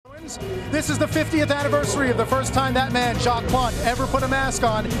Bruins. This is the 50th anniversary of the first time that man, Jacques Plante, ever put a mask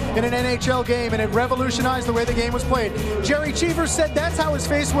on in an NHL game, and it revolutionized the way the game was played. Jerry Cheevers said that's how his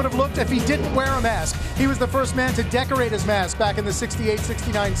face would have looked if he didn't wear a mask. He was the first man to decorate his mask back in the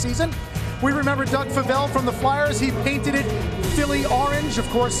 68-69 season. We remember Doug Favell from the Flyers. He painted it Philly orange, of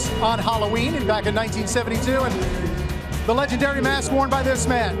course, on Halloween back in 1972. And the legendary mask worn by this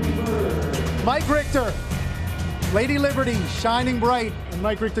man, Mike Richter, Lady Liberty, shining bright. And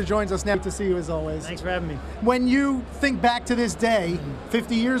Mike Richter joins us now. Good to see you as always. Thanks for having me. When you think back to this day,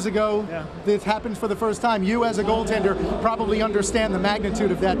 50 years ago, this happened for the first time. You as a goaltender probably understand the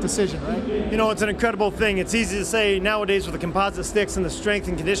magnitude of that decision, right? You know, it's an incredible thing. It's easy to say nowadays with the composite sticks and the strength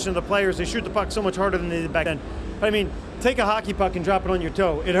and condition of the players, they shoot the puck so much harder than they did back then. But I mean, take a hockey puck and drop it on your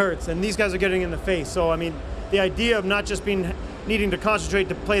toe. It hurts, and these guys are getting in the face. So I mean, the idea of not just needing to concentrate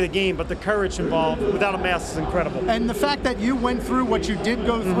to play the game, but the courage involved without a mask is incredible. And the fact that you went through what you did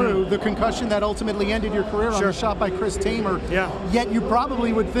go through, the concussion that ultimately ended your career on the shot by Chris Tamer, yet you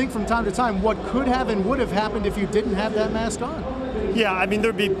probably would think from time to time what could have and would have happened if you didn't have that mask on. Yeah, I mean,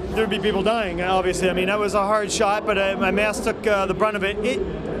 there'd be people dying, obviously. I mean, that was a hard shot, but my mask took the brunt of it. It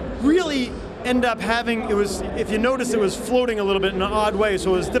really ended up having, if you notice, it was floating a little bit in an odd way,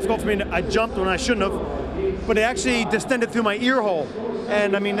 so it was difficult for me I jumped when I shouldn't have. But it actually distended through my ear hole.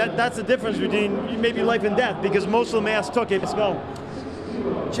 And I mean, that's the difference between maybe life and death, because most of the masks took it as well.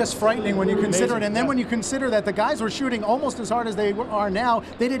 Just frightening when you consider it. And then when you consider that the guys were shooting almost as hard as they are now,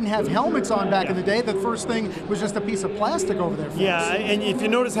 they didn't have helmets on back in the day. The first thing was just a piece of plastic over their face. Yeah, and if you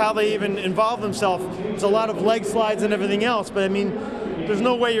notice how they even involve themselves, it's a lot of leg slides and everything else. But I mean, there's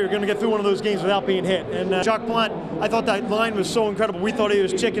no way you're going to get through one of those games without being hit. And Jacques Plante, I thought that line was so incredible. We thought he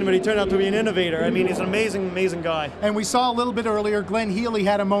was chicken, but he turned out to be an innovator. I mean, he's an amazing, amazing guy. And we saw a little bit earlier, Glenn Healy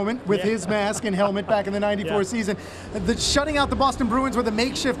had a moment with his mask and helmet back in the '94 season. Shutting out the Boston Bruins with a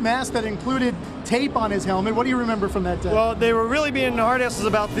makeshift mask that included tape on his helmet. What do you remember from that day? Well, they were really being hard asses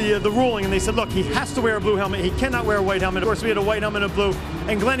about the ruling, and they said, look, he has to wear a blue helmet. He cannot wear a white helmet. Of course, we had a white helmet and a blue.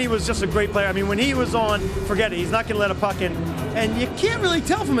 And Glenny was just a great player. I mean, when he was on, forget it. He's not going to let a puck in. And you can't really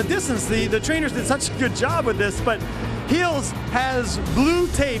tell from a distance. The trainers did such a good job with this, but Heels has blue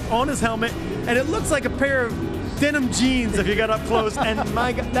tape on his helmet, and it looks like a pair of denim jeans if you got up close. And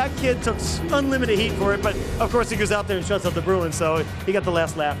my God, that kid took unlimited heat for it, but of course he goes out there and shuts out the Bruins, so he got the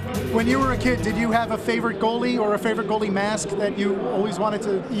last laugh. When you were a kid, did you have a favorite goalie or a favorite goalie mask that you always wanted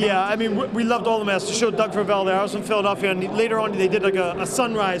to? Yeah, I mean, we loved all the masks. To show Doug Favell there, I was from Philadelphia, and later on they did like a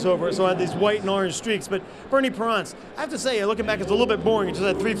sunrise over it, so I had these white and orange streaks. But Bernie Perrance, I have to say, looking back, it's a little bit boring. It just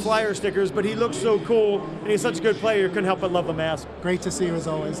had 3 Flyer stickers, but he looked so cool, and he's such a good player, you couldn't help but love the mask. Great to see you as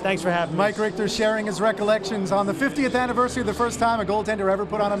always. Thanks for having me. Mike Richter sharing his recollections on the 50th anniversary of the first time a goaltender ever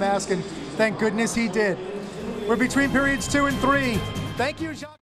put on a mask, and thank goodness he did. We're between periods 2 and 3. Thank you, Jacques.